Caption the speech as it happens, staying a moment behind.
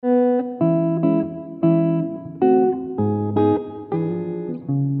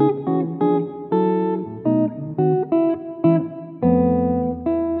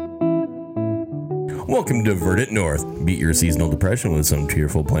Welcome to Verdant North. Beat your seasonal depression with some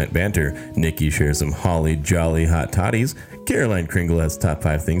tearful plant banter. Nikki shares some holly jolly hot toddies. Caroline Kringle has top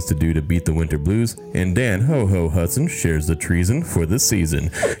 5 things to do to beat the winter blues. And Dan Ho-Ho Hudson shares the treason for the season.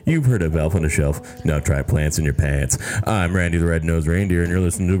 You've heard of Elf on a Shelf. Now try plants in your pants. I'm Randy the Red-Nosed Reindeer, and you're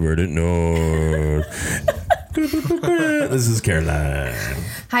listening to Verdant North. This is Caroline.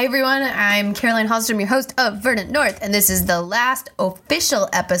 Hi, everyone. I'm Caroline Hallstrom, your host of Verdant North, and this is the last official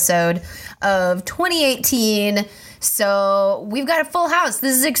episode of 2018. So we've got a full house.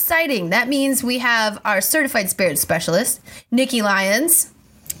 This is exciting. That means we have our certified spirit specialist, Nikki Lyons.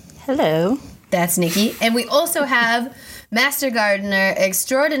 Hello. That's Nikki. And we also have Master Gardener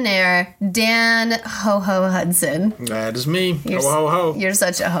Extraordinaire, Dan Ho-Ho Hudson. That is me. Ho-ho-ho. You're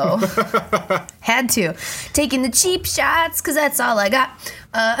such a ho. Had to. Taking the cheap shots, because that's all I got.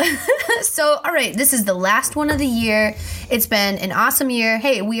 So, all right, this is the last one of the year. It's been an awesome year.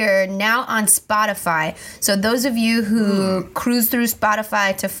 Hey, we are now on Spotify. So those of you who cruise through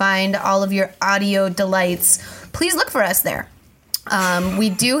Spotify to find all of your audio delights, please look for us there. We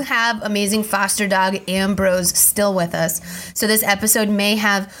do have amazing foster dog Ambrose still with us. So this episode may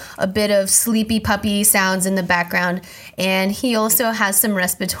have a bit of sleepy puppy sounds in the background. And he also has some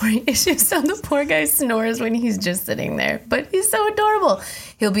respiratory issues. So the poor guy snores when he's just sitting there. But he's so adorable.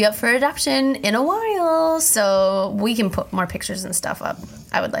 He'll be up for adoption in a while. So we can put more pictures and stuff up.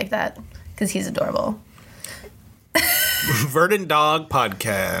 I would like that because he's adorable. Verdant Dog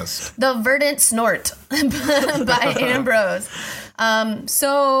Podcast. The Verdant Snort by Ambrose.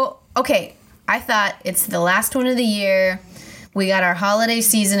 Okay, I thought it's the last one of the year. We got our holiday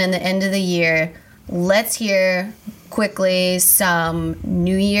season and the end of the year. Let's hear quickly some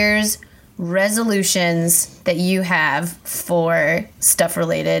New Year's resolutions that you have for stuff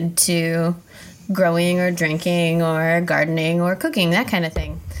related to growing or drinking or gardening or cooking, that kind of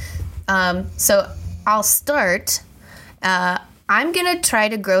thing. So I'll start. I'm going to try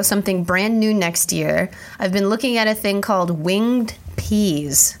to grow something brand new next year. I've been looking at a thing called winged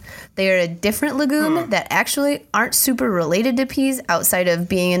peas. They are a different legume that actually aren't super related to peas outside of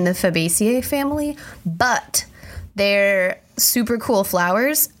being in the Fabaceae family, but they're super cool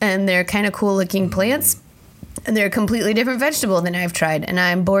flowers and they're kind of cool looking plants and they're a completely different vegetable than I've tried, and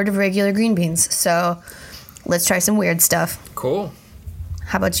I'm bored of regular green beans. So let's try some weird stuff. Cool.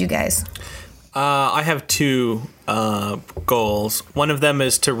 How about you guys? I have 2 goals. One of them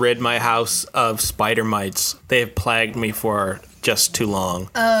is to rid my house of spider mites. They have plagued me for just too long.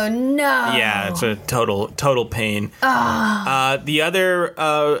 Oh, no. Yeah, it's a total pain. The other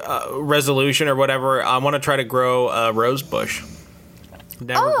resolution or whatever, I want to try to grow a rose bush.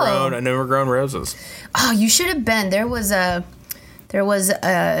 Never grown roses. Oh, you should have been. There was a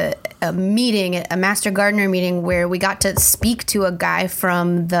meeting, a Master Gardener meeting, where we got to speak to a guy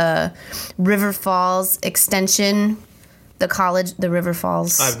from the River Falls Extension, the River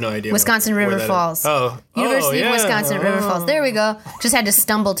Falls. I have no idea. Wisconsin River Falls. University of Wisconsin at River Falls. There we go. Just had to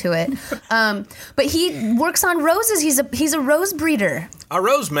stumble to it. But he works on roses. He's a rose breeder. A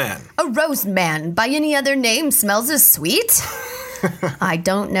rose man. A rose man. By any other name, smells as sweet? I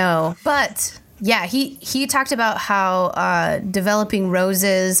don't know. But yeah, he talked about how developing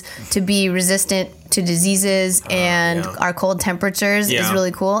roses to be resistant to diseases and our cold temperatures is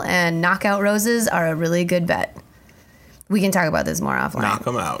really cool, and knockout roses are a really good bet. We can talk about this more offline. Knock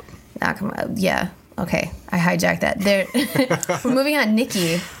them out. Yeah. Okay. I hijacked that. We're moving on.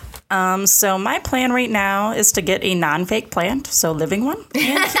 Nikki. So my plan right now is to get a non-fake plant, so living one,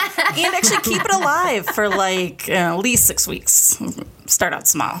 and actually keep it alive for at least 6 weeks. Start out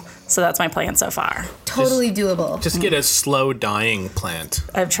small. So that's my plan so far. Totally doable. Just get a slow dying plant.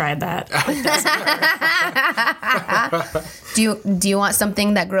 I've tried that. Do you want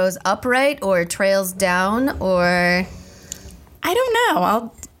something that grows upright or trails down, or? I don't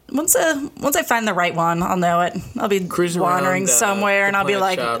know. Once I find the right one, I'll know it. I'll be wandering somewhere, and I'll be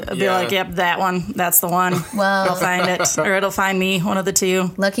like, yep, that one. That's the one. Well, I'll find it, or it'll find me. One of the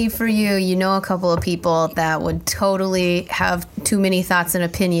two. Lucky for you, you know a couple of people that would totally have too many thoughts and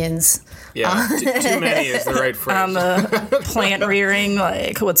opinions. Yeah, too many is the right phrase. On the plant rearing,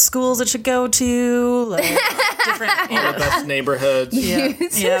 like what schools it should go to, like different, the best neighborhoods.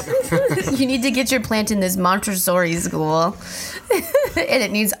 Yep. You need to get your plant in this Montessori school, and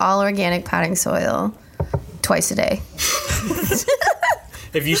it needs all organic potting soil twice a day.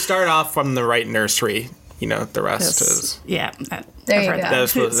 If you start off from the right nursery, the rest is. Yeah. There you go.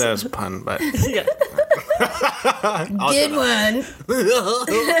 That was a pun, but. Yeah. Good one.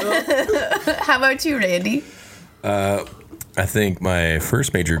 How about you, Randy? I think my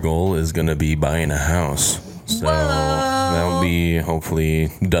first major goal is going to be buying a house. So that'll be hopefully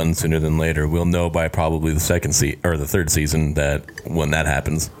done sooner than later. We'll know by probably the third season that when that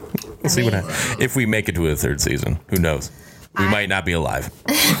happens. We'll see what happens. If we make it to a third season, who knows? We might not be alive.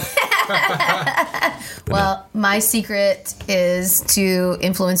 Well, my secret is to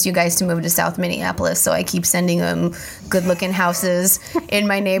influence you guys to move to South Minneapolis. So I keep sending them good-looking houses in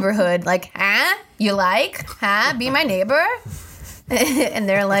my neighborhood. Like, huh? You like? Huh? Be my neighbor? And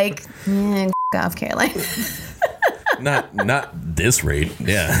they're like, off, Caroline. Not this rate.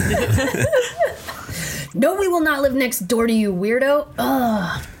 Yeah. No, we will not live next door to you, weirdo.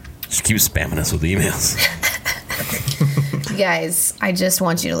 Ugh. Just keep spamming us with emails. You guys, I just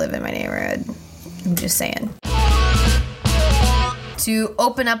want you to live in my neighborhood. I'm just saying. To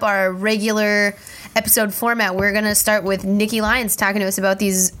open up our regular episode format, we're going to start with Nikki Lyons talking to us about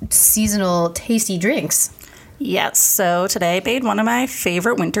these seasonal tasty drinks. Yes, so today I made one of my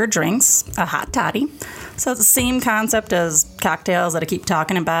favorite winter drinks, a hot toddy. So it's the same concept as cocktails that I keep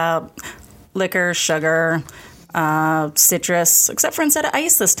talking about. Liquor, sugar, citrus, except for instead of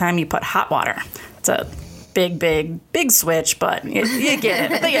ice this time you put hot water. It's a big switch, but you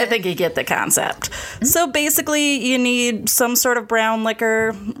get it. I think you get the concept. So basically you need some sort of brown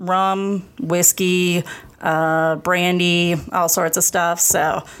liquor, rum, whiskey, brandy, all sorts of stuff.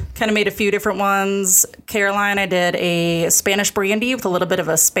 So kind of made a few different ones. Caroline, I did a Spanish brandy with a little bit of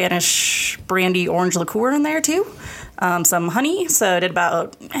a Spanish brandy orange liqueur in there too. Some honey. So I did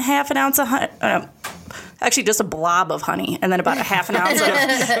about half an ounce of honey. Actually, just a blob of honey, and then about a half an ounce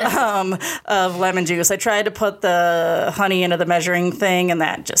of lemon juice. I tried to put the honey into the measuring thing, and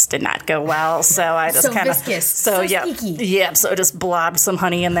that just did not go well. So I just kind of viscous, so sticky. Yeah. So I just blobbed some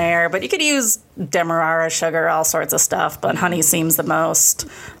honey in there. But you could use demerara, sugar, all sorts of stuff. But honey seems the most.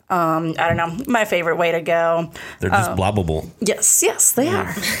 I don't know, my favorite way to go. They're just blobbable. Yes, they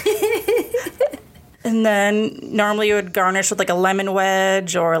are. And then normally you would garnish with like a lemon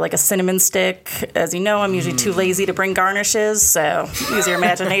wedge or like a cinnamon stick. As you know, I'm usually too lazy to bring garnishes, so use your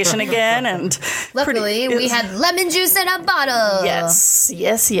imagination again. And luckily, we had lemon juice in a bottle. Yes.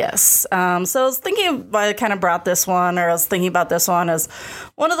 So I was thinking, I kind of brought this one, or I was thinking about this one as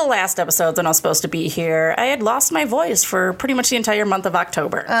one of the last episodes when I was supposed to be here. I had lost my voice for pretty much the entire month of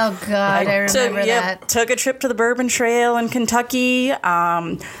October. Oh, God, I remember that. Took a trip to the Bourbon Trail in Kentucky.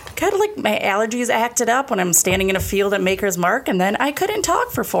 Kind of like my allergies acted up when I'm standing in a field at Maker's Mark, and then I couldn't talk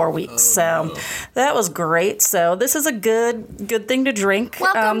for 4 weeks. So that was great. So this is a good thing to drink.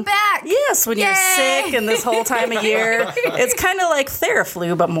 Welcome back. Yes, when you're sick and this whole time of year. It's kind of like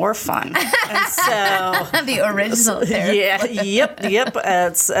Theraflu, but more fun. And so the original Theraflu. Yeah, yep.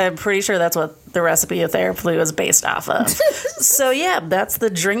 I'm pretty sure that's what the recipe of Theraflu is based off of. So yeah, that's the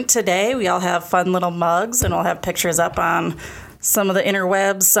drink today. We all have fun little mugs, and we'll have pictures up on some of the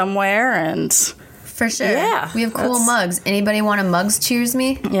interwebs somewhere, and for sure. Yeah, we have cool mugs. Anybody want to mugs cheers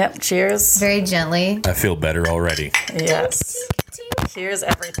me? Yep, cheers. Very gently. I feel better already. Yes. Cheers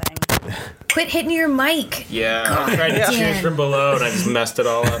everything. Quit hitting your mic. Yeah, I tried to cheers from below and I just messed it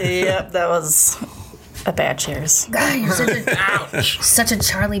all up. Yep, that was a bad cheers. God, you're such a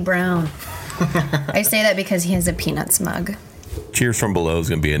Charlie Brown. I say that because he has a Peanuts mug. Cheers from Below is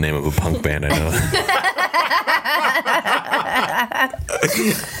going to be a name of a punk band, I know.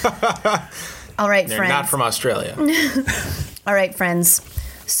 All right, They're friends. not from Australia. All right, friends.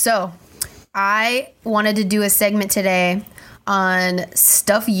 So I wanted to do a segment today on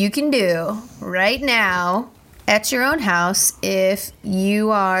stuff you can do right now at your own house if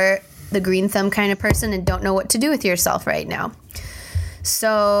you are the green thumb kind of person and don't know what to do with yourself right now.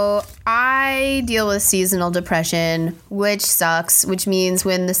 So I deal with seasonal depression, which sucks, which means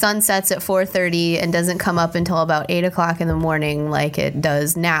when the sun sets at 4:30 and doesn't come up until about 8 o'clock in the morning like it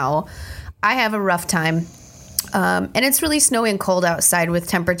does now, I have a rough time. And it's really snowy and cold outside with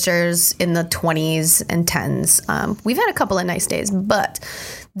temperatures in the 20s and 10s. We've had a couple of nice days, but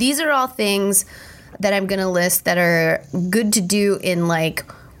these are all things that I'm going to list that are good to do in like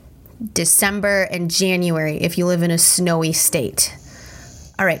December and January if you live in a snowy state.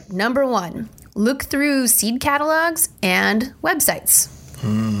 All right, number 1, look through seed catalogs and websites.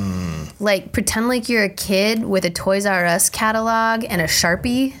 Like, pretend like you're a kid with a Toys R Us catalog and a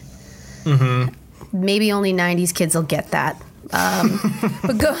Sharpie. Mm-hmm. Maybe only 90s kids will get that.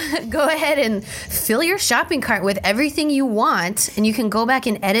 But go ahead and fill your shopping cart with everything you want, and you can go back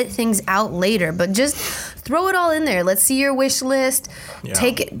and edit things out later. But just throw it all in there. Let's see your wish list. Yeah.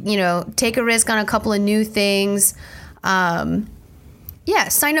 Take a risk on a couple of new things. Yeah,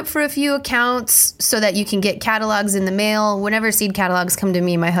 sign up for a few accounts so that you can get catalogs in the mail. Whenever seed catalogs come to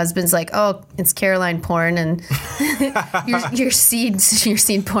me, my husband's like, "Oh, it's Caroline porn," and your seed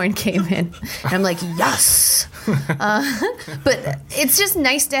porn came in. And I'm like, "Yes." But it's just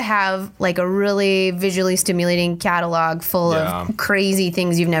nice to have like a really visually stimulating catalog full of crazy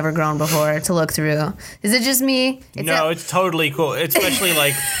things you've never grown before to look through. Is it just me? It's totally cool. Especially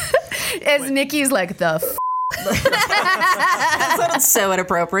like as Nikki's like the. That sounded so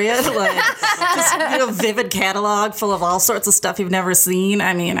inappropriate. Like, just, vivid catalog full of all sorts of stuff you've never seen.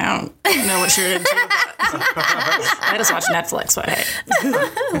 I mean, I don't know what you're into. I just watch Netflix, but hey.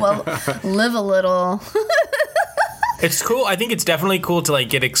 Well, live a little. It's cool. I think it's definitely cool to like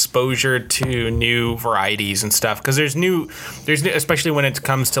get exposure to new varieties and stuff because there's new, especially when it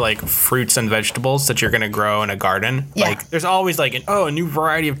comes to like fruits and vegetables that you're going to grow in a garden. Yeah. Like there's always like, a new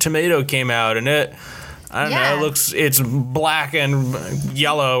variety of tomato came out and I don't know, it's black and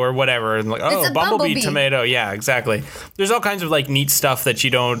yellow or whatever. And like, bumblebee tomato. Yeah, exactly. There's all kinds of like neat stuff that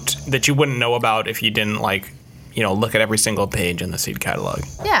you wouldn't know about if you didn't like, look at every single page in the seed catalog.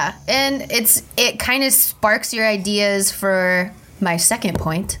 Yeah, and it kind of sparks your ideas for my second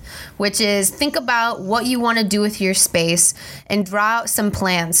point, which is think about what you want to do with your space and draw out some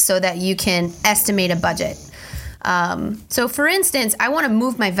plans so that you can estimate a budget. So for instance, I want to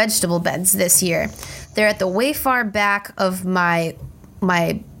move my vegetable beds this year. They're at the way far back of my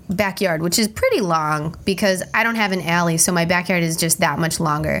backyard, which is pretty long because I don't have an alley, so my backyard is just that much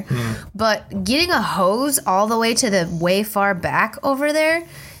longer. But getting a hose all the way to the way far back over there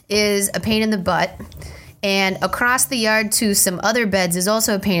is a pain in the butt. And across the yard to some other beds is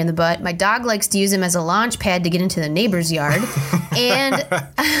also a pain in the butt. My dog likes to use them as a launch pad to get into the neighbor's yard. And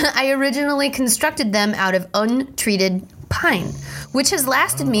I originally constructed them out of untreated pine, which has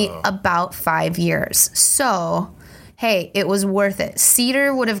lasted me about 5 years. So, hey, it was worth it.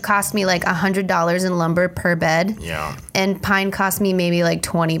 Cedar would have cost me like $100 in lumber per bed. Yeah. And pine cost me maybe like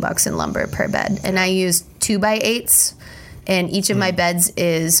 $20 in lumber per bed. And I used 2x8s. And each of my beds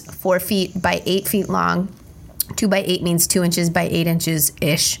is 4 feet by 8 feet long. 2 by 8 means 2 inches by 8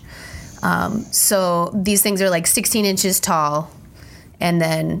 inches-ish. So these things are like 16 inches tall and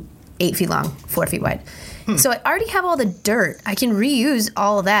then 8 feet long, 4 feet wide. So I already have all the dirt. I can reuse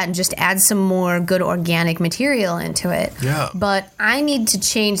all of that and just add some more good organic material into it. Yeah. But I need to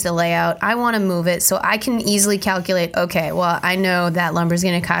change the layout. I want to move it so I can easily calculate, okay, well, I know that lumber is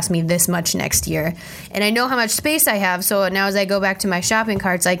going to cost me this much next year. And I know how much space I have. So now as I go back to my shopping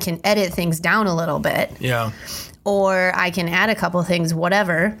carts, I can edit things down a little bit. Yeah. Or I can add a couple things,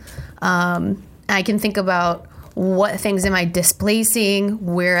 whatever. I can think about what things am I displacing?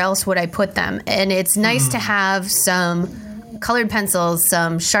 Where else would I put them? And it's nice to have some colored pencils,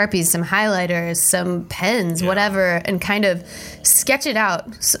 some Sharpies, some highlighters, some pens, whatever, and kind of sketch it out.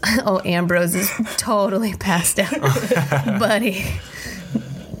 Ambrose is totally passed out. Buddy.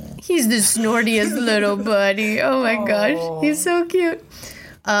 He's the snortiest little buddy. Oh my gosh. He's so cute.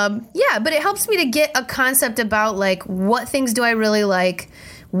 But it helps me to get a concept about like what things do I really like,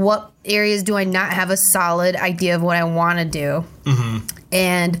 what areas do I not have a solid idea of what I want to do,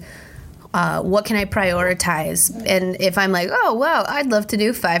 and what can I prioritize? And if I'm like, oh, wow, I'd love to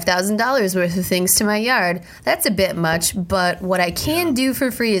do $5,000 worth of things to my yard, that's a bit much, but what I can do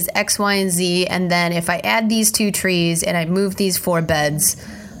for free is X, Y, and Z, and then if I add these 2 trees and I move these 4 beds,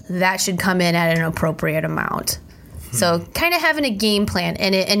 that should come in at an appropriate amount. So kind of having a game plan,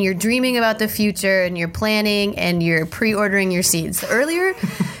 and you're dreaming about the future, and you're planning, and you're pre-ordering your seeds. The earlier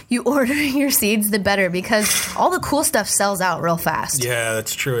you order your seeds, the better, because all the cool stuff sells out real fast. Yeah,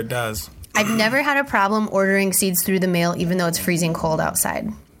 that's true. It does. I've never had a problem ordering seeds through the mail, even though it's freezing cold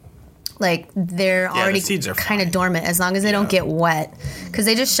outside. Like, they're already kind of dormant, as long as they don't get wet, because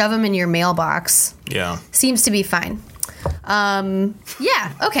they just shove them in your mailbox. Yeah. Seems to be fine.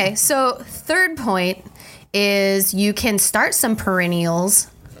 Okay, so third point is you can start some perennials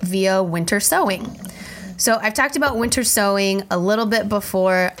via winter sowing. So I've talked about winter sowing a little bit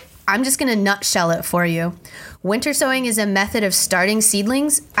before. I'm just going to nutshell it for you. Winter sowing is a method of starting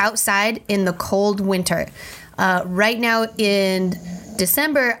seedlings outside in the cold winter. Right now in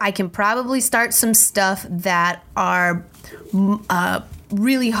December, I can probably start some stuff that are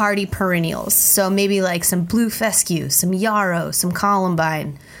really hardy perennials. So maybe like some blue fescue, some yarrow, some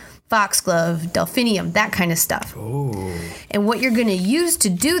columbine, foxglove, delphinium, that kind of stuff. Ooh. And what you're going to use to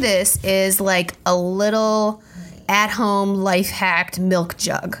do this is like a little at-home life-hacked milk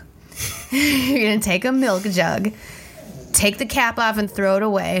jug. You're going to take a milk jug, take the cap off and throw it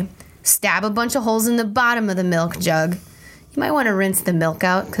away, stab a bunch of holes in the bottom of the milk jug, You might want to rinse the milk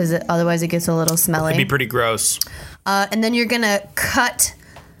out because otherwise it gets a little smelly. It'd be pretty gross. And then you're going to cut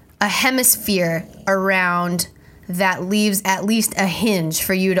a hemisphere around that leaves at least a hinge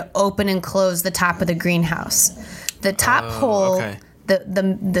for you to open and close the top of the greenhouse. The top hole, okay.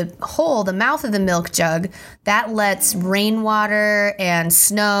 the hole, the mouth of the milk jug, that lets rainwater and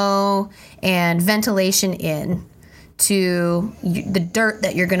snow and ventilation in to the dirt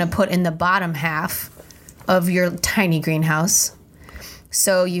that you're going to put in the bottom half of your tiny greenhouse.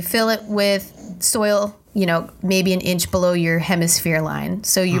 So you fill it with soil, maybe an inch below your hemisphere line.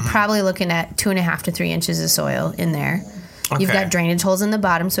 So you're probably looking at 2.5 to 3 inches of soil in there. Okay. You've got drainage holes in the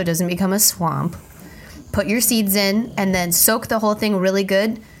bottom so it doesn't become a swamp. Put your seeds in and then soak the whole thing really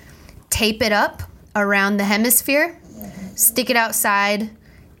good. Tape it up around the hemisphere. Stick it outside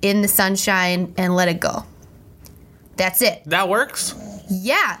in the sunshine and let it go. That's it. That works?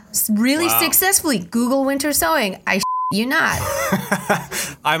 Yeah, really successfully. Google winter sowing. You not.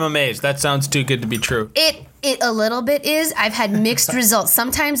 I'm amazed. That sounds too good to be true. It a little bit is. I've had mixed results.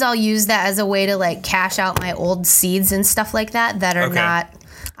 Sometimes I'll use that as a way to cash out my old seeds and stuff like that are not.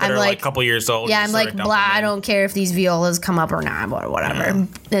 I'm like a couple years old. Yeah, I'm like, blah, I don't care if these violas come up or not or whatever. Yeah.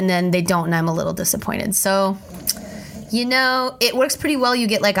 And then they don't and I'm a little disappointed. So, it works pretty well. You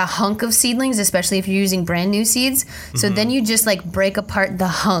get a hunk of seedlings, especially if you're using brand new seeds. So then you just break apart the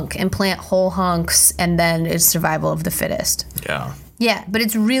hunk and plant whole hunks, and then it's survival of the fittest. Yeah. Yeah, but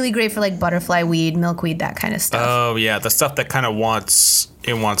it's really great for butterfly weed, milkweed, that kind of stuff. Oh, yeah, the stuff that kind of wants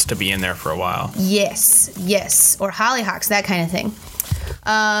to be in there for a while. Yes. Or hollyhocks, that kind of thing.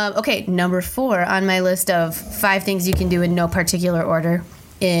 Okay, number 4 on my list of 5 things you can do in no particular order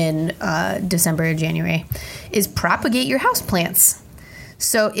in December or January is propagate your houseplants.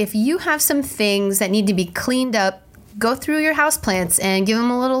 So if you have some things that need to be cleaned up, go through your houseplants and give them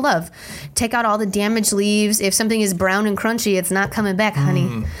a little love. Take out all the damaged leaves. If something is brown and crunchy, it's not coming back,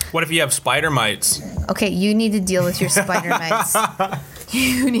 honey. What if you have spider mites? Okay, you need to deal with your spider mites.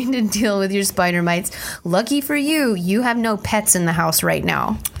 You need to deal with your spider mites. Lucky for you, you have no pets in the house right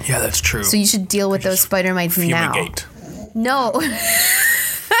now. Yeah, that's true. So you should deal with those spider mites now. No.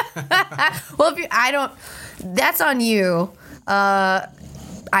 Well, that's on you.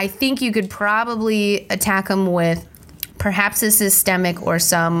 I think you could probably attack them with perhaps a systemic or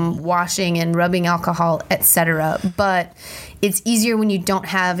some washing and rubbing alcohol, etc. But it's easier when you don't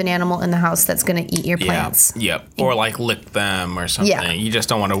have an animal in the house that's going to eat your plants. Yep. Or lick them or something. Yeah. You just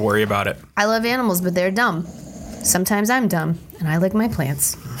don't want to worry about it. I love animals, but they're dumb. Sometimes I'm dumb and I lick my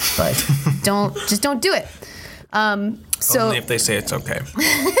plants. But don't do it. Only if they say it's okay.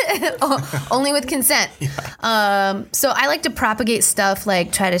 Only with consent. Yeah. So I like to propagate stuff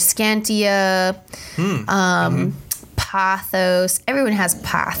like Tridescantia, pothos. Everyone has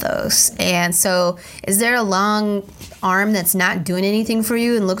pothos. And so is there a long arm that's not doing anything for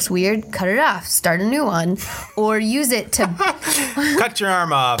you and looks weird? Cut it off. Start a new one. Or use it to... Cut your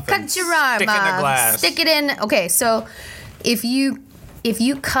arm off. Cut your arm stick off. Stick it in the glass. Stick it in. Okay, so if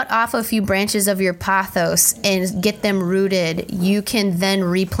you cut off a few branches of your pothos and get them rooted, you can then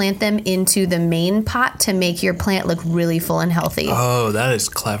replant them into the main pot to make your plant look really full and healthy. Oh, that is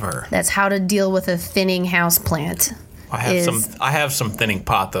clever. That's how to deal with a thinning house plant. I have some thinning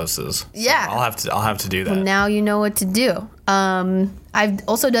pothoses. Yeah. So I'll have to do that. Well, now you know what to do. I've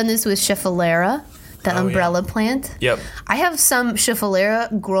also done this with Schefflera, the umbrella plant. Yep. I have some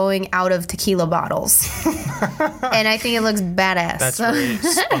Schefflera growing out of tequila bottles. And I think it looks badass. That's very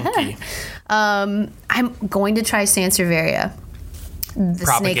spunky. I'm going to try Sansevieria, the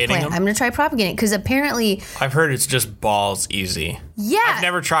snake plant. Them? I'm going to try propagating it because apparently... I've heard it's just balls easy. Yeah. I've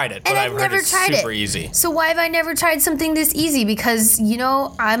never tried it, but I've heard it's super easy. So why have I never tried something this easy? Because,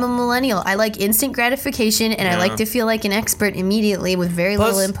 I'm a millennial. I like instant gratification, and I like to feel like an expert immediately with very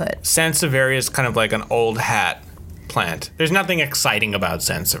little input. Sansevieria is kind of like an old hat plant. There's nothing exciting about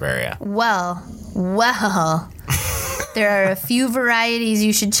Sansevieria. Well, there are a few varieties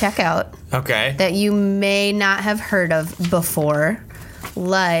you should check out. Okay. That you may not have heard of before.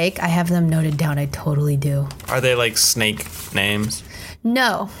 Like, I have them noted down. I totally do. Are they like snake names?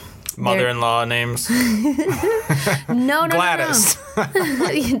 No. Mother-in-law names? No. Gladys.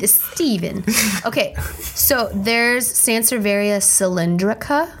 No. Steven. Okay, so there's Sansevieria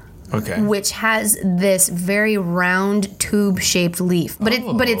cylindrica. Okay. Which has this very round tube-shaped leaf, but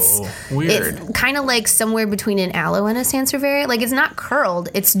it's weird. It's kind of like somewhere between an aloe and a Sansevieria. Like it's not curled.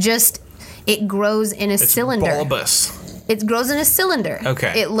 It's just it grows in a cylinder. It's bulbous. It grows in a cylinder.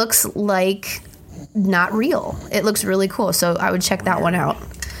 Okay. It looks like not real. It looks really cool. So I would check that one out.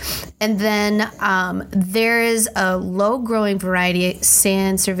 And then there is a low-growing variety,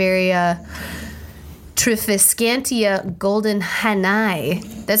 Sansevieria Triscantia golden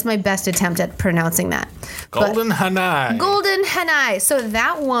hanai. That's my best attempt at pronouncing that. Golden hanai. Golden hanai. So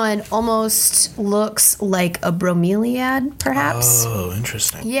that one almost looks like a bromeliad, perhaps. Oh,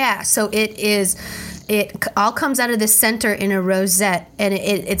 interesting. Yeah, so it all comes out of the center in a rosette, and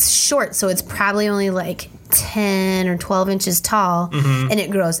it's short, so it's probably only like 10 or 12 inches tall, and it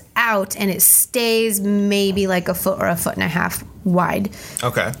grows out, and it stays maybe like a foot or a foot and a half wide.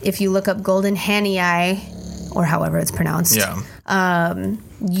 Okay. If you look up golden hanii, or however it's pronounced,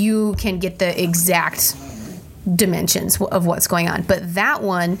 you can get the exact dimensions of what's going on. But that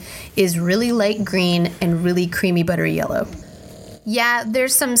one is really light green and really creamy buttery yellow. Yeah,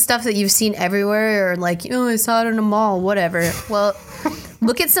 there's some stuff that you've seen everywhere, or like, I saw it in a mall, whatever. Well,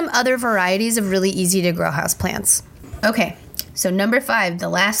 look at some other varieties of really easy to grow house plants. Okay, so number 5, the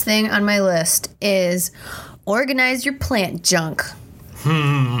last thing on my list is organize your plant junk.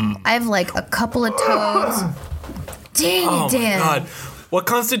 I have like a couple of toads. Dang it, Dan. Oh my God. What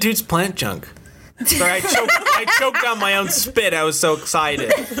constitutes plant junk? Sorry, I choked on my own spit. I was so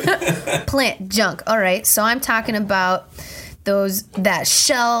excited. Plant junk. All right, so I'm talking about that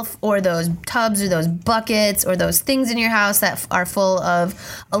shelf or those tubs or those buckets or those things in your house that are full of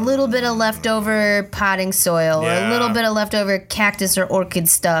a little bit of leftover potting soil or a little bit of leftover cactus or orchid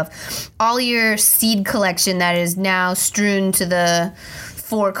stuff. All your seed collection that is now strewn to the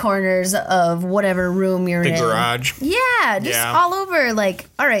 4 corners of whatever room you're in. The garage. Yeah, just all over. Like,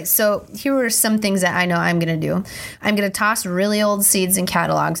 all right, so here are some things that I know I'm going to do. I'm going to toss really old seeds in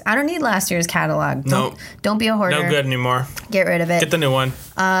catalogs. I don't need last year's catalog. Don't be a hoarder. No good anymore. Get rid of it. Get the new one.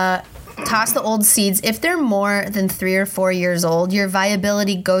 Toss the old seeds. If they're more than 3 or 4 years old, your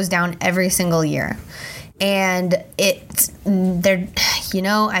viability goes down every single year. And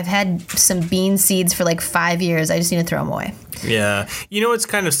I've had some bean seeds for like 5 years. I just need to throw them away. Yeah. You know what's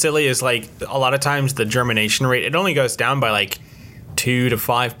kind of silly is like a lot of times the germination rate, it only goes down by like 2 to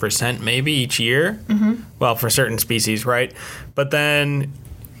 5% maybe each year. Mm-hmm. Well, for certain species, right? But then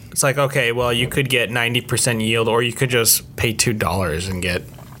it's like, okay, well, you could get 90% yield, or you could just pay $2 and get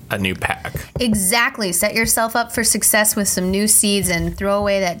a new pack. Exactly. Set yourself up for success with some new seeds and throw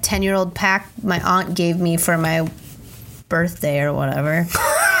away that 10-year-old pack my aunt gave me for my birthday or whatever.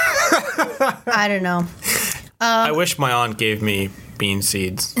 I don't know. I wish my aunt gave me bean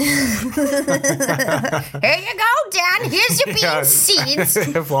seeds. Here you go, Dan. Here's your bean seeds.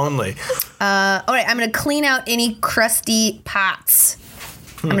 If only. All right, I'm going to clean out any crusty pots.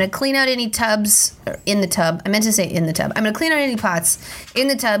 I'm going to clean out any tubs in the tub. I meant to say in the tub. I'm going to clean out any pots in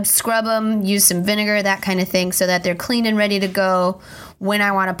the tub, scrub them, use some vinegar, that kind of thing, so that they're clean and ready to go when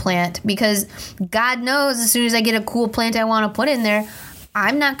I want to plant. Because God knows, as soon as I get a cool plant I want to put in there,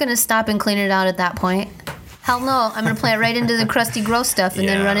 I'm not going to stop and clean it out at that point. Hell no, I'm going to plant right into the crusty, gross stuff and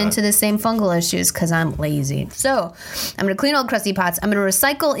then run into the same fungal issues because I'm lazy. So I'm going to clean all the crusty pots. I'm going to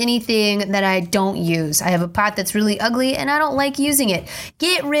recycle anything that I don't use. I have a pot that's really ugly and I don't like using it.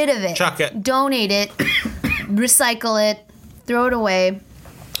 Get rid of it. Chuck it. Donate it. Recycle it. Throw it away.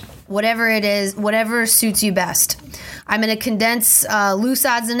 Whatever it is, whatever suits you best. I'm going to condense loose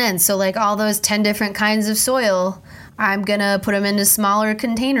odds and ends. So like all those 10 different kinds of soil, I'm going to put them into smaller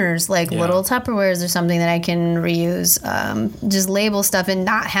containers, like little Tupperwares or something that I can reuse. Just label stuff and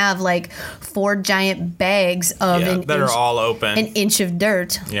not have like 4 giant bags of are all open. An inch of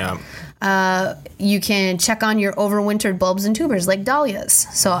dirt. Yeah. You can check on your overwintered bulbs and tubers like dahlias.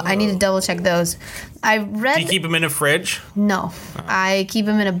 So I need to double check those. I read. Do you keep them in a fridge? No. I keep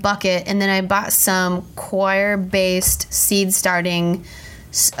them in a bucket, and then I bought some coir-based seed starting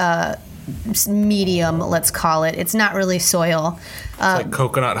medium, let's call it. It's not really soil. It's like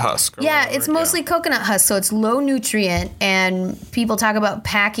coconut husk. Yeah, it's mostly coconut husk, so it's low nutrient, and people talk about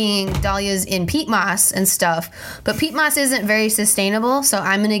packing dahlias in peat moss and stuff, but peat moss isn't very sustainable, so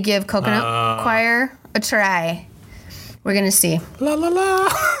I'm going to give coconut coir a try. We're going to see. La la la.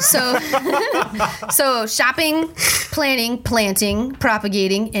 So shopping, planting,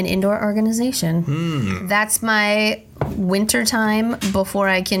 propagating, and indoor organization. That's my winter time before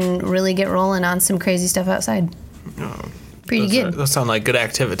I can really get rolling on some crazy stuff outside. Pretty good. Those sound like good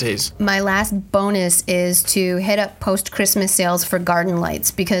activities. My last bonus is to hit up post-Christmas sales for garden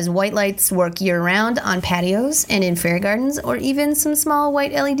lights, because white lights work year-round on patios and in fairy gardens, or even some small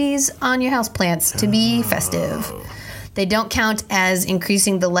white LEDs on your houseplants to be festive. They don't count as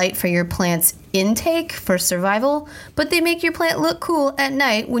increasing the light for your plant's intake for survival, but they make your plant look cool at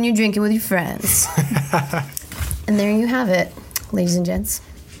night when you're drinking with your friends. And there you have it, ladies and gents.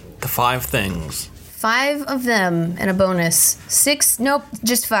 The 5 things. 5 of them and a bonus. 6, nope,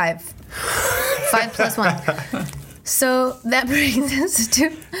 just 5. 5 plus 1. So that brings us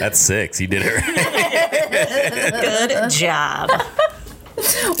to... That's 6. You did it right. Good job.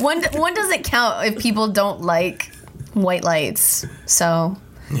 One doesn't count if people don't like white lights. So...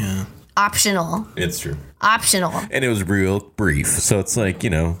 Yeah. Optional. It's true. Optional. And it was real brief. So it's like,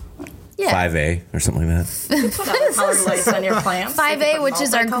 5A or something like that. Put all the colored lights on your plants. 5A, which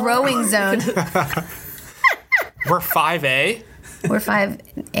is our growing zone. We're 5A? We're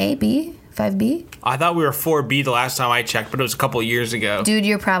 5A, B? 5B? I thought we were 4B the last time I checked, but it was a couple of years ago. Dude,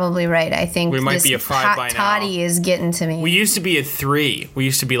 you're probably right. I think we might this be a 5 hot by now. toddy is getting to me. We used to be a 3. We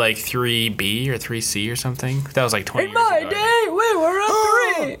used to be like 3B or 3C or something. That was like 20 years ago. we were a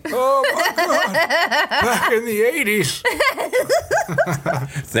 3. Oh my God. Back in the 80s.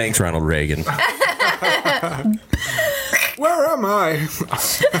 Thanks, Ronald Reagan. Where am I?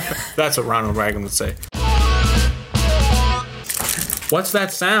 That's what Ronald Reagan would say. What's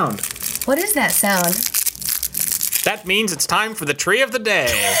that sound? What is that sound? That means it's time for the tree of the day.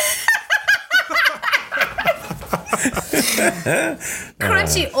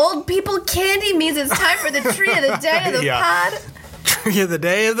 Crunchy old people candy means it's time for the tree of the day of the pod. Tree of the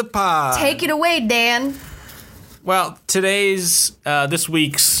day of the pod. Take it away, Dan. Well, this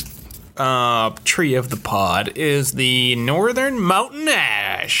week's tree of the pod is the Northern Mountain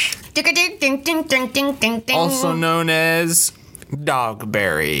Ash, also known as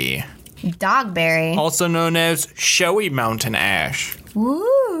Dogberry. Dogberry. Also known as Showy Mountain Ash.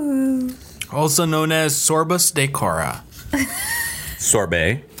 Woo. Also known as Sorbus decora.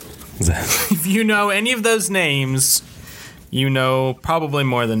 Sorbet. Is that... If you know any of those names, you know probably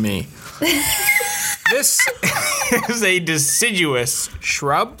more than me. This is a deciduous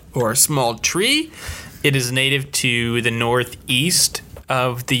shrub or small tree. It is native to the northeast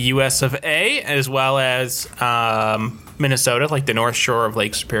of the US of A, as well as Minnesota, like the North Shore of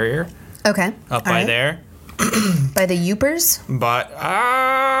Lake Superior. Okay. Up by there. By the Yoopers? But,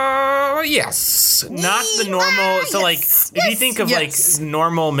 yes. Not the normal. So, like, if you think of, like,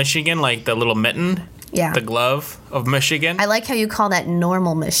 normal Michigan, like the little mitten. Yeah. The glove of Michigan. I like how you call that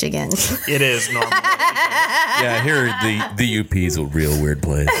normal Michigan. It is normal. Yeah, here the UP is a real weird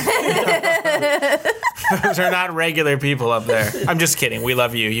place. Those are not regular people up there. I'm just kidding. We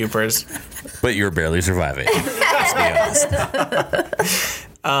love you, Yoopers. But you're barely surviving. Let's be honest.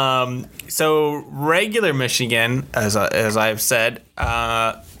 So regular Michigan, as I've said,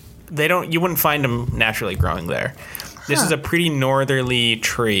 you wouldn't find them naturally growing there. This is a pretty northerly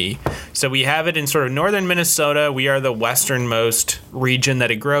tree. So we have it in sort of northern Minnesota. We are the westernmost region that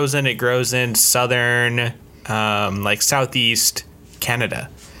it grows in. It grows in southern, like southeast Canada.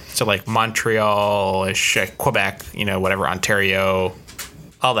 So like Montreal-ish, Quebec, whatever, Ontario,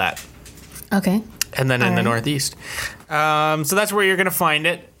 all that. Okay. And then in the northeast. So that's where you're going to find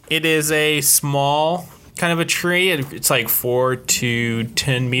it. It is a small kind of a tree. It's like 4 to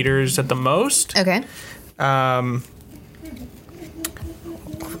 10 meters at the most. Okay.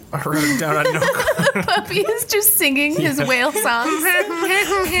 I wrote it down on note. Puppy is just singing his whale songs.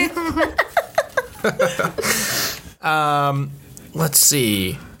 Let's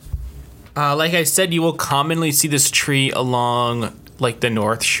see. Like I said, you will commonly see this tree along like the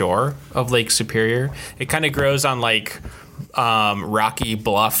north shore of Lake Superior. It kind of grows on like rocky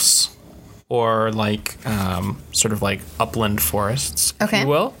bluffs or like sort of like upland forests, if you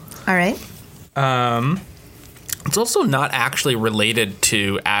will. All right. It's also not actually related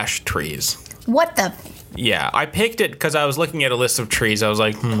to ash trees. What the? Yeah, I picked it because I was looking at a list of trees. I was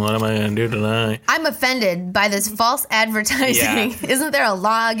like, what am I going to do today? I'm offended by this false advertising. Yeah. Isn't there a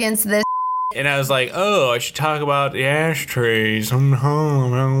law against this? And I was like, I should talk about the ash trees.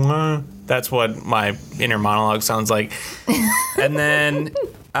 That's what my inner monologue sounds like. And then,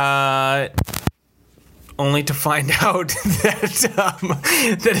 only to find out that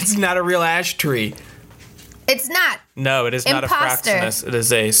it's not a real ash tree. It's not. No, it is not a Fraxinus. It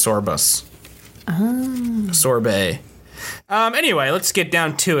is a Sorbus. Sorbet. Anyway, let's get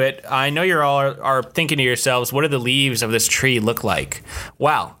down to it. I know you're all are thinking to yourselves, what do the leaves of this tree look like?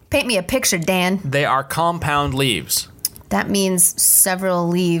 Well, paint me a picture, Dan. They are compound leaves. That means several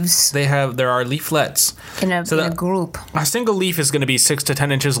leaves. There are leaflets. In a group. A single leaf is going to be 6 to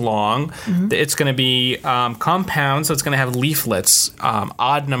 10 inches long. Mm-hmm. It's going to be compound, so it's going to have leaflets,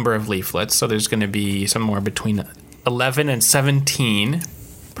 odd number of leaflets. So there's going to be somewhere between 11 and 17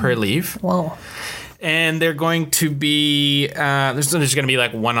 per leaf. Whoa. And they're going to be, there's going to be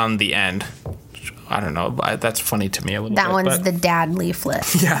like one on the end I don't know. That's funny to me a little bit. That one's the dad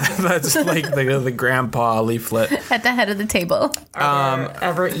leaflet. Yeah, that's like the grandpa leaflet. At the head of the table. Are there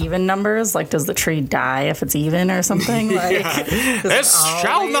ever even numbers? Like, does the tree die if it's even or something? Like, This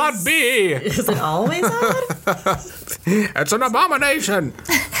shall not be. Is it always odd? It's an abomination.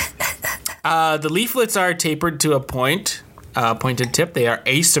 The leaflets are tapered to a pointed tip. They are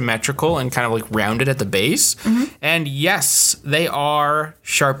asymmetrical and kind of like rounded at the base. Mm-hmm. And yes, they are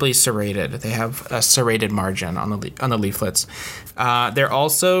sharply serrated. They have a serrated margin on the leaflets. They're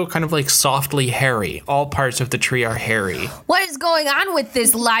also kind of like softly hairy. All parts of the tree are hairy. What is going on with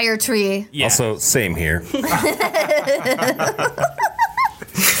this liar tree? Yeah. Also, same here.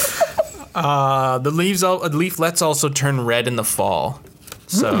 The leaflets also turn red in the fall.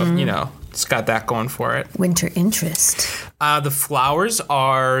 So, it's got that going for it. Winter interest. The flowers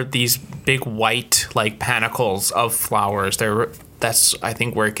are these big white, like, panicles of flowers. That's, I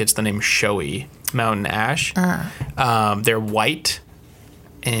think, where it gets the name showy mountain ash. They're white,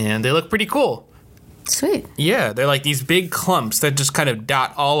 and they look pretty cool. Sweet. Yeah, they're like these big clumps that just kind of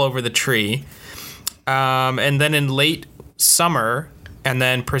dot all over the tree. And then in late summer, and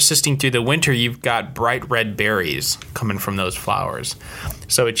then persisting through the winter, you've got bright red berries coming from those flowers.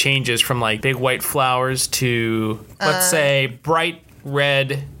 So it changes from like big white flowers to, let's say, bright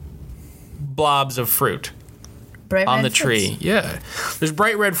red blobs of fruit on the tree. Yeah. There's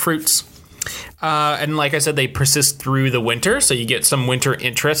bright red fruits. And like I said, they persist through the winter. So you get some winter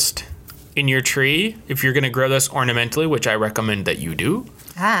interest in your tree if you're going to grow this ornamentally, which I recommend that you do.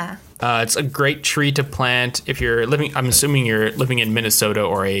 It's a great tree to plant if you're living. I'm assuming you're living in Minnesota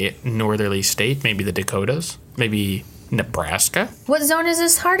or a northerly state, maybe the Dakotas, maybe Nebraska. What zone is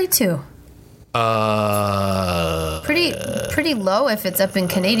this hardy to? Pretty low if it's up in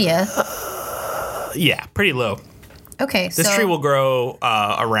Canada. Yeah, pretty low. Okay, this tree will grow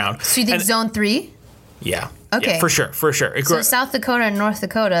around. So you think zone 3? Yeah. Okay. Yeah, for sure. So South Dakota and North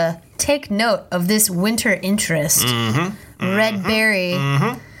Dakota, take note of this winter interest. Red berry,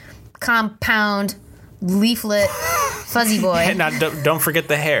 compound, leaflet, fuzzy boy. Now, don't forget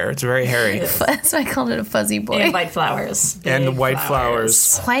the hair. It's very hairy. That's why I called it a fuzzy boy. And white flowers. And the white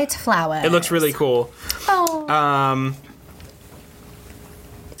flowers. White flowers. It looks really cool. Oh.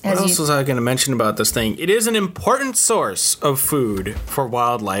 What else was I going to mention about this thing? It is an important source of food for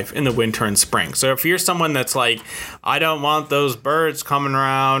wildlife in the winter and spring. So if you're someone that's like, I don't want those birds coming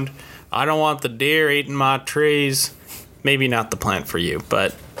around, I don't want the deer eating my trees, maybe not the plant for you.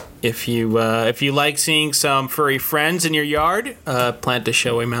 But if you like seeing some furry friends in your yard, plant a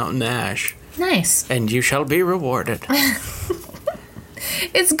showy mountain ash. Nice. And you shall be rewarded.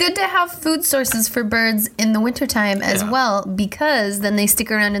 It's good to have food sources for birds in the wintertime as well, because then they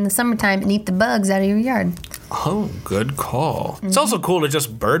stick around in the summertime and eat the bugs out of your yard. Oh, good call. It's also cool to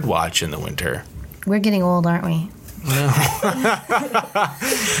just bird watch in the winter. We're getting old, aren't we?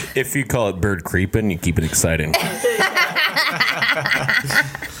 If you call it bird creeping, you keep it exciting.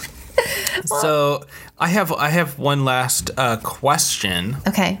 So I have one last question.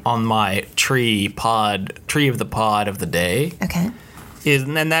 Okay. On my tree of the pod of the day. Okay.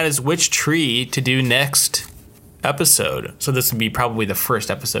 And that is which tree to do next episode. So this would be probably the first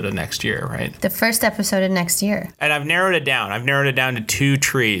episode of next year, right? The first episode of next year. And I've narrowed it down. I've narrowed it down to 2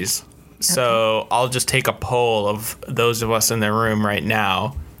 trees. So I'll just take a poll of those of us in the room right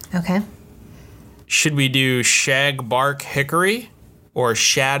now. Okay. Should we do shag bark hickory or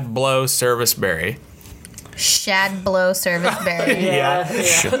shad blow serviceberry? Shad blow serviceberry. Yeah.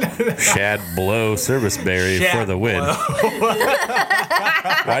 Shad blow serviceberry for the win.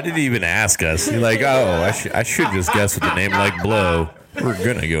 Why did he even ask us? You're like, I should just guess with the name like blow. We're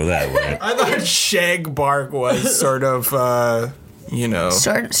gonna go that way. I thought shag bark was sort of, sort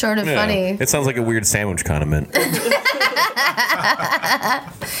of funny. It sounds like a weird sandwich condiment.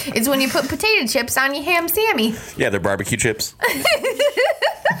 It's when you put potato chips on your ham sammy. Yeah, they're barbecue chips.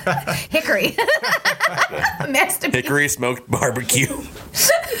 Hickory. Masterpiece. Hickory smoked barbecue.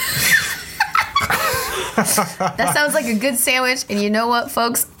 That sounds like a good sandwich, and you know what,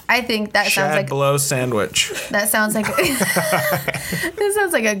 folks? I think that sounds like blow sandwich. That sounds like this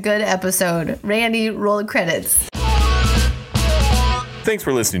sounds like a good episode. Randy, roll the credits. Thanks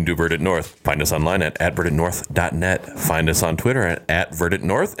for listening to Verdant North. Find us online at verdantnorth.net. Find us on Twitter at Verdant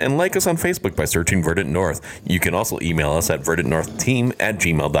North, and like us on Facebook by searching Verdant North. You can also email us at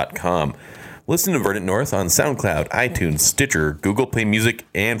verdantnorthteam@gmail.com. Listen to Verdant North on SoundCloud, iTunes, Stitcher, Google Play Music,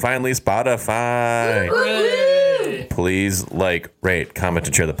 and finally Spotify. Woo-hoo! Please rate, comment,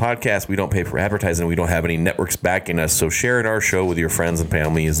 and share the podcast. We don't pay for advertising. We don't have any networks backing us, so sharing our show with your friends and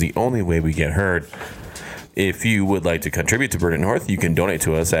family is the only way we get heard. If you would like to contribute to Verdant North, you can donate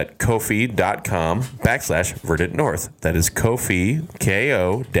to us at ko-fi.com/Verdant North. That is Ko-fi,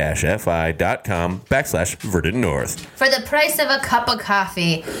 ko-fi.com/Verdant North. For the price of a cup of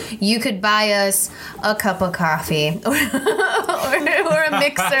coffee, you could buy us a cup of coffee or a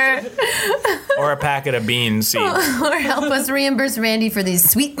mixer. Or a packet of bean seeds. Or help us reimburse Randy for these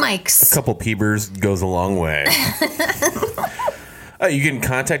sweet mics. A couple Peebers goes a long way. You can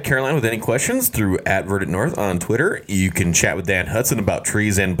contact Caroline with any questions through @VerdantNorth on Twitter. You can chat with Dan Hudson about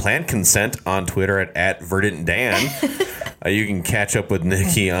trees and plant consent on Twitter at @VerdantDan. You can catch up with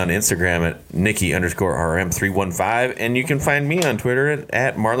Nikki on Instagram at Nikki_RM315. And you can find me on Twitter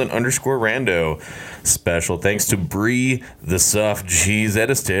at Marlon_Rando. Special thanks to Bree, the Soft Cheese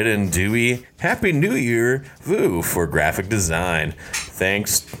Edisted, and Dewey. Happy New Year, Voo, for graphic design.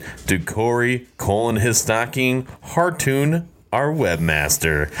 Thanks to Corey, Colin his stocking, Hartoon, our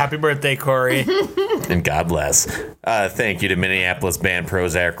webmaster. Happy birthday, Corey. And God bless. Thank you to Minneapolis band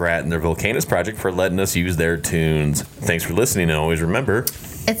Prozac Rat and their Volcanus project for letting us use their tunes. Thanks for listening, and always remember,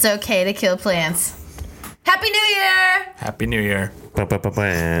 it's okay to kill plants. Happy New Year! Happy New Year.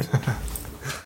 Ba-ba-ba-ba.